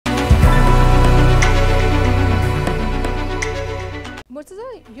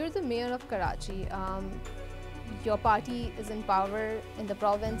You're the mayor of Karachi. Your party is in power in the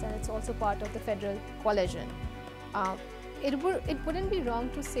province and it's also part of the federal coalition. It wouldn't be wrong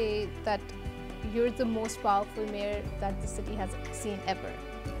to say that you're the most powerful mayor that the city has seen ever.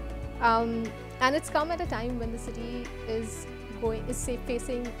 And it's come at a time when the city is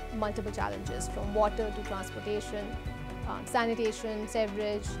facing multiple challenges, from water to transportation, sanitation,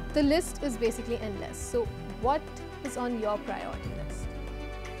 sewerage. The list is basically endless. So what is on your priority list?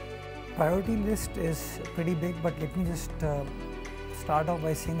 Priority list is pretty big, but let me just start off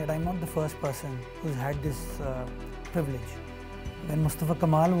by saying that I'm not the first person who's had this privilege. When Mustafa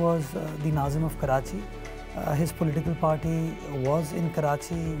Kamal was the Nazim of Karachi, his political party was in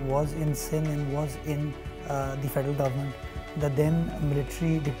Karachi, was in Sindh and was in the federal government. The then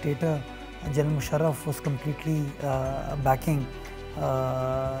military dictator General Musharraf was completely backing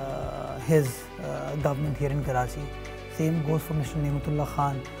his government here in Karachi. Same goes for Mr. Naeemur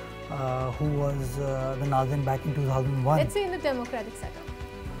Khan, who was the Nazim back in 2001. Let's say in the democratic setup.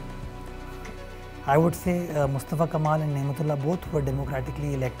 I would say Mustafa Kamal and Naeemur both were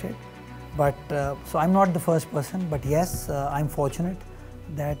democratically elected. But so I'm not the first person, but yes, I'm fortunate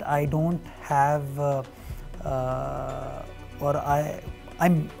that I don't have,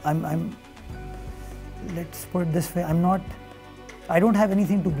 let's put it this way, I don't have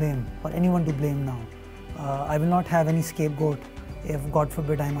anything to blame or anyone to blame now. I will not have any scapegoat if, God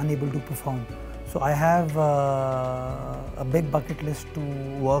forbid, I'm unable to perform. So I have a big bucket list to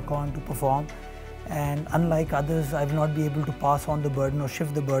work on, to perform. And unlike others, I will not be able to pass on the burden or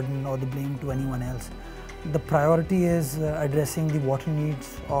shift the burden or the blame to anyone else. The priority is addressing the water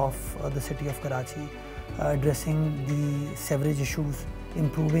needs of the city of Karachi, addressing the sewerage issues,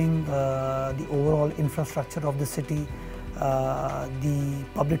 improving the overall infrastructure of the city. The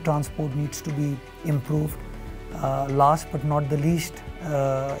public transport needs to be improved. Last but not the least,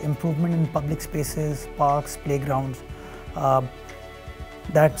 improvement in public spaces, parks, playgrounds.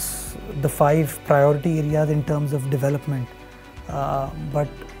 That's the 5 priority areas in terms of development. But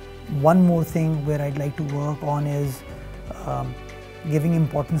one more thing where I'd like to work on is giving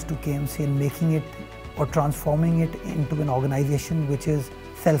importance to KMC and making it or transforming it into an organization which is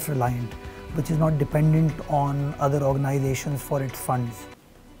self-reliant, which is not dependent on other organizations for its funds.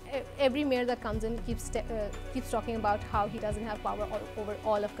 Every mayor that comes in keeps talking about how he doesn't have power over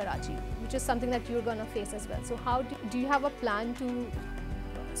all of Karachi, which is something that you're going to face as well. So how do you have a plan to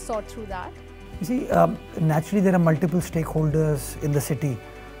sort through that? You see, naturally there are multiple stakeholders in the city.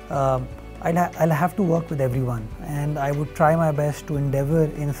 I'll have to work with everyone, and I would try my best to endeavor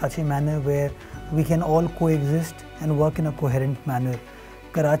in such a manner where we can all coexist and work in a coherent manner.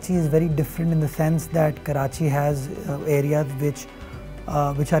 Karachi is very different in the sense that Karachi has areas which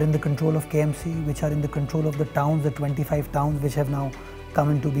are in the control of KMC, which are in the control of the towns, the 25 towns which have now come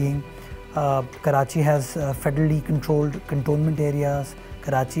into being. Karachi has federally controlled cantonment areas.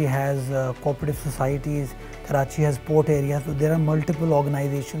 Karachi has cooperative societies. Karachi has port areas. So there are multiple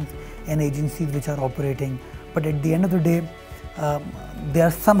organizations and agencies which are operating. But at the end of the day, they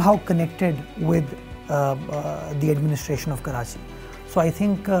are somehow connected with the administration of Karachi. So I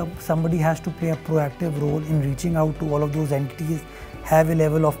think somebody has to play a proactive role in reaching out to all of those entities, have a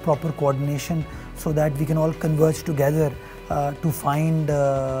level of proper coordination so that we can all converge together to find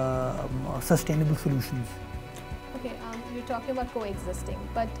sustainable solutions. Okay, you're talking about coexisting,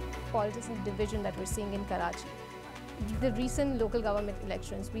 but politics and division that we're seeing in Karachi. The recent local government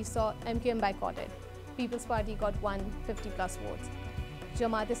elections, we saw MQM boycotted. People's Party got 150 plus votes.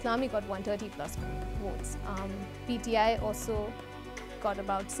 Jamaat-i-Islami got 130 plus votes. PTI also got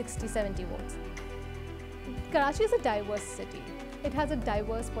about 60-70 votes. Karachi is a diverse city. It has a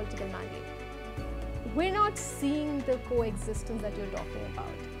diverse political mandate. We're not seeing the coexistence that you're talking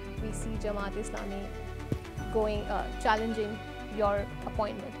about. We see Jamaat-i-Islami challenging your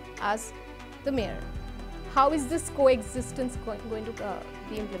appointment as the mayor. How is this coexistence going to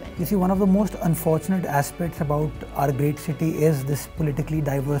be implemented? You see, one of the most unfortunate aspects about our great city is this politically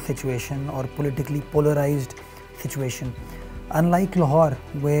diverse situation or politically polarized situation. Unlike Lahore,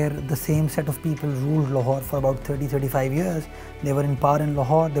 where the same set of people ruled Lahore for about 30-35 years, they were in power in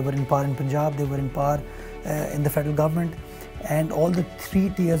Lahore, they were in power in Punjab, they were in power in the federal government, and all the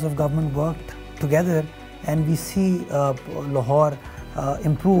 3 tiers of government worked together, and we see Lahore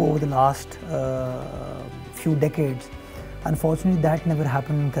improve over the last few decades. Unfortunately, that never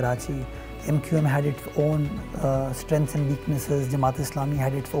happened in Karachi. MQM had its own strengths and weaknesses, Jamaat-i-Islami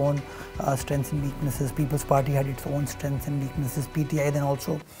had its own strengths and weaknesses, People's Party had its own strengths and weaknesses, PTI then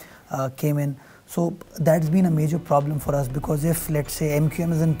also came in. So that's been a major problem for us, because if, let's say,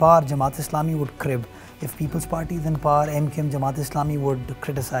 MQM is in power, Jamaat-i-Islami would crib. If People's Party is in power, MQM, Jamaat-i-Islami would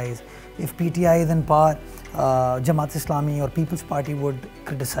criticize. If PTI is in power, Jamaat-i-Islami or People's Party would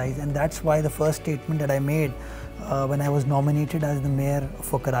criticize. And that's why the first statement that I made when I was nominated as the mayor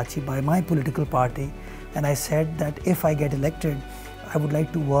for Karachi by my political party, and I said that if I get elected, I would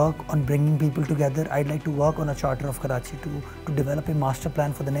like to work on bringing people together. I'd like to work on a charter of Karachi to develop a master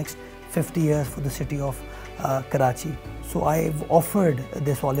plan for the next 50 years for the city of Karachi. So I've offered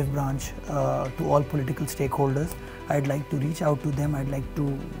this olive branch to all political stakeholders. I'd like to reach out to them. I'd like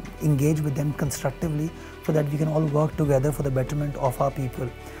to engage with them constructively so that we can all work together for the betterment of our people.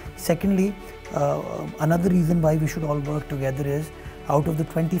 Secondly, another reason why we should all work together is, out of the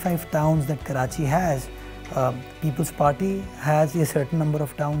 25 towns that Karachi has, People's Party has a certain number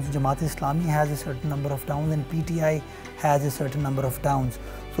of towns, Jamaat-i-Islami has a certain number of towns, and PTI has a certain number of towns.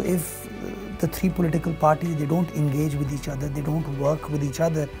 So if the three political parties, they don't engage with each other, they don't work with each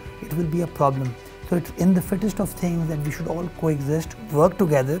other, it will be a problem. So it's in the fittest of things that we should all coexist, work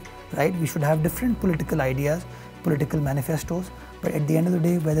together, right? We should have different political ideas, political manifestos, but at the end of the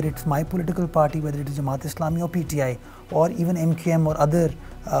day, whether it's my political party, whether it is Jamaat-i-Islami or PTI, or even MQM or other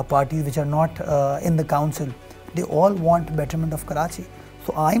parties which are not in the council, they all want betterment of Karachi.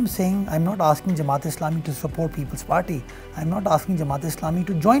 So I'm saying, I'm not asking Jamaat-i-Islami to support People's Party. I'm not asking Jamaat-i-Islami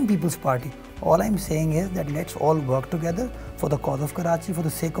to join People's Party. All I'm saying is that let's all work together for the cause of Karachi, for the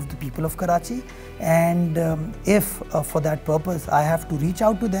sake of the people of Karachi. And if for that purpose I have to reach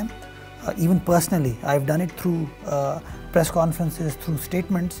out to them, even personally, I've done it through press conferences, through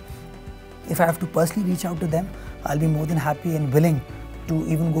statements. If I have to personally reach out to them, I'll be more than happy and willing to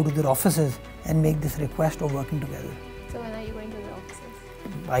even go to their offices and make this request of working together. So when are you going to the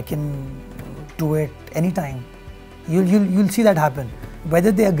offices? I can do it anytime. You'll see that happen.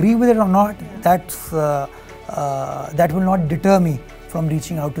 Whether they agree with it or not, that will not deter me from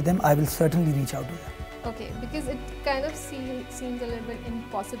reaching out to them. I will certainly reach out to them. Okay, because it kind of seems a little bit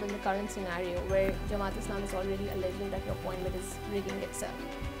impossible in the current scenario where Jamaat-Islam is already alleging that your appointment is rigging itself.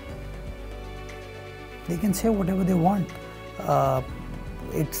 They can say whatever they want.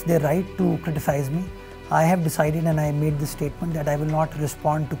 It's their right to criticize me. I have decided, and I made this statement, that I will not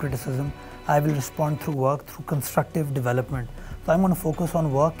respond to criticism. I will respond through work, through constructive development. So I'm going to focus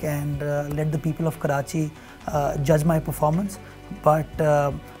on work and let the people of Karachi judge my performance.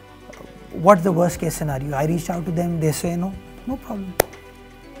 But what's the worst case scenario? I reach out to them, they say no, no problem.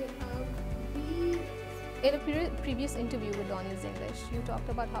 In a previous interview with DawnNews English, you talked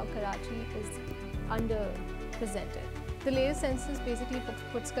about how Karachi is underrepresented. The latest census basically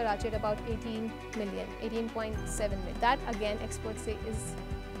puts Karachi at about 18 million, 18.7 million. That again, experts say, is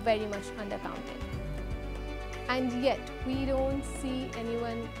very much undercounted. And yet, we don't see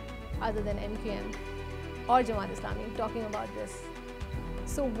anyone other than MQM or Jamaat-Islami talking about this.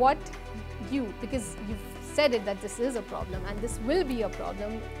 So what because you've said it that this is a problem and this will be a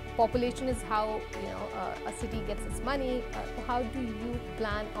problem. Population is how a city gets its money. How do you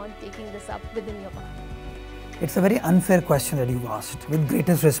plan on taking this up within your party? It's a very unfair question that you've asked, with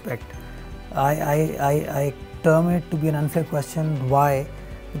greatest respect. I term it to be an unfair question. Why?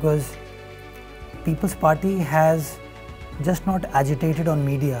 Because People's Party has just not agitated on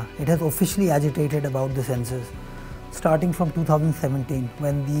media, it has officially agitated about the census. Starting from 2017,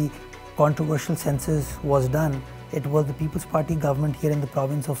 when the controversial census was done, it was the People's Party government here in the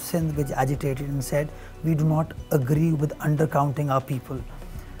province of Sindh which agitated and said, we do not agree with undercounting our people.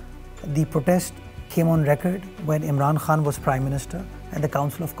 The protest came on record when Imran Khan was Prime Minister and the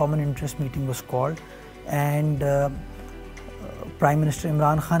Council of Common Interest meeting was called, and Prime Minister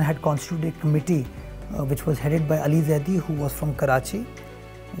Imran Khan had constituted a committee which was headed by Ali Zaidi, who was from Karachi,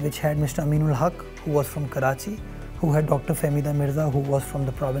 which had Mr. Aminul Haq, who was from Karachi, who had Dr. Fahmida Mirza, who was from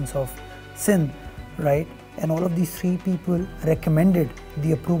the province of Sindh, right? And all of these three people recommended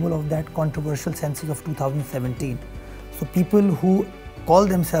the approval of that controversial census of 2017. So people who call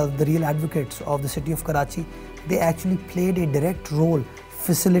themselves the real advocates of the city of Karachi, they actually played a direct role,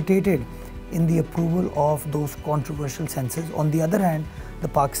 facilitated in the approval of those controversial census. On the other hand, the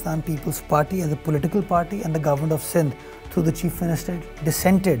Pakistan People's Party as a political party and the government of Sindh through the Chief Minister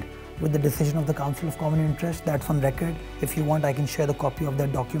dissented with the decision of the Council of Common Interest. That's on record. If you want, I can share the copy of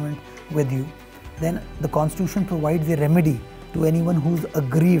that document with you. Then the Constitution provides a remedy to anyone who's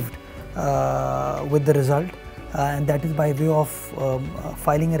aggrieved with the result, and that is by way of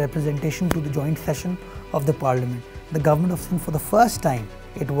filing a representation to the joint session of the Parliament. The government of Sindh, for the first time,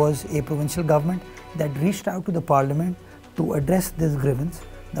 it was a provincial government that reached out to the Parliament to address this grievance.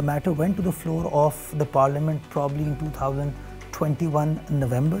 The matter went to the floor of the Parliament probably in 2021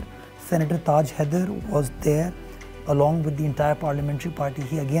 November. Senator Taj Haider was there along with the entire parliamentary party.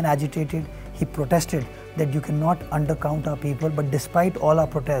 He again agitated, he protested that you cannot undercount our people, but despite all our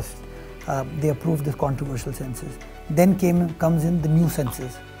protests, they approved this controversial census. Then comes in the new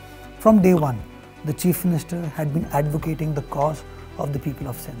census. From day one, the Chief Minister had been advocating the cause of the people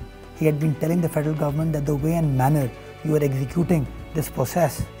of Sindh. He had been telling the federal government that the way and manner you are executing this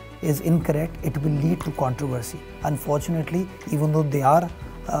process is incorrect, it will lead to controversy. Unfortunately, even though they are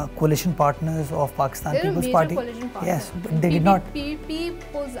coalition partners of Pakistan People's Party, yes, but they did not. PPP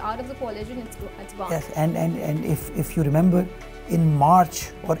pulls out of the coalition, it's gone. Yes, and if you remember, in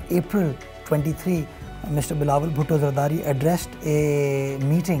March or April 23, Mr. Bilawal Bhutto Zardari addressed a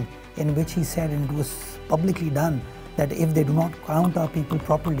meeting in which he said, and it was publicly done, that if they do not count our people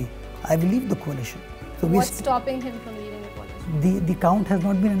properly, I will leave the coalition. So what's stopping him from leaving the coalition? The count has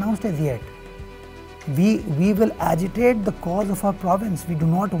not been announced as yet. We will agitate the cause of our province. We do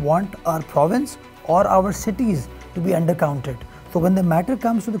not want our province or our cities to be undercounted. So when the matter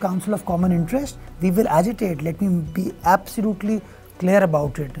comes to the Council of Common Interest, we will agitate. Let me be absolutely clear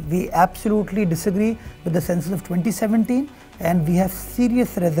about it. We absolutely disagree with the census of 2017, and we have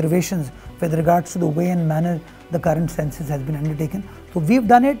serious reservations with regards to the way and manner the current census has been undertaken. So we've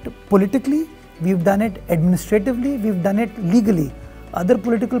done it politically, we've done it administratively, we've done it legally. Other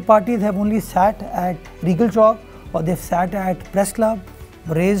political parties have only sat at Regal Chowk, or they've sat at Press Club,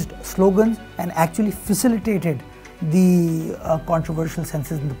 raised slogans and actually facilitated the controversial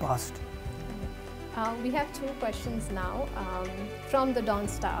census in the past. We have two questions now from the Dawn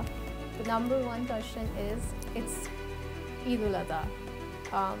staff. The number one question is, it's Eid al-Adha.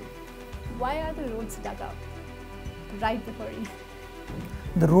 Why are the roads dug up right before Eid?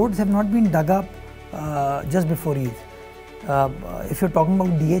 The roads have not been dug up just before Eid. If you're talking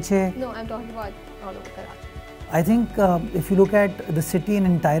about DHA... No, I'm talking about all over Karachi. I think if you look at the city in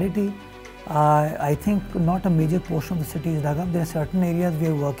entirety, I think not a major portion of the city is dug up. There are certain areas we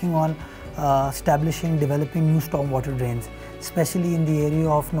are working on establishing, developing new stormwater drains, especially in the area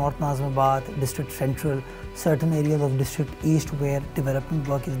of North Nazimabad, District Central, certain areas of District East where development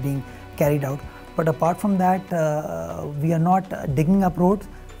work is being carried out. But apart from that, we are not digging up roads.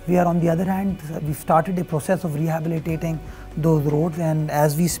 We are, on the other hand, we've started a process of rehabilitating those roads, and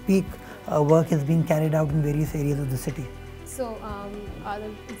as we speak, work is being carried out in various areas of the city. So,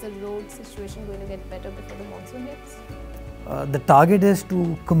 is the road situation going to get better before the monsoon hits? The target is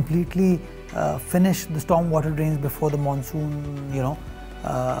to completely finish the stormwater drains before the monsoon,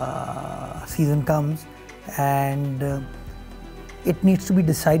 season comes, and it needs to be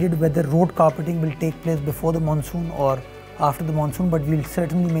decided whether road carpeting will take place before the monsoon or after the monsoon, but we'll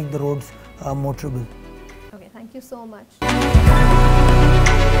certainly make the roads motorable. Okay, thank you so much.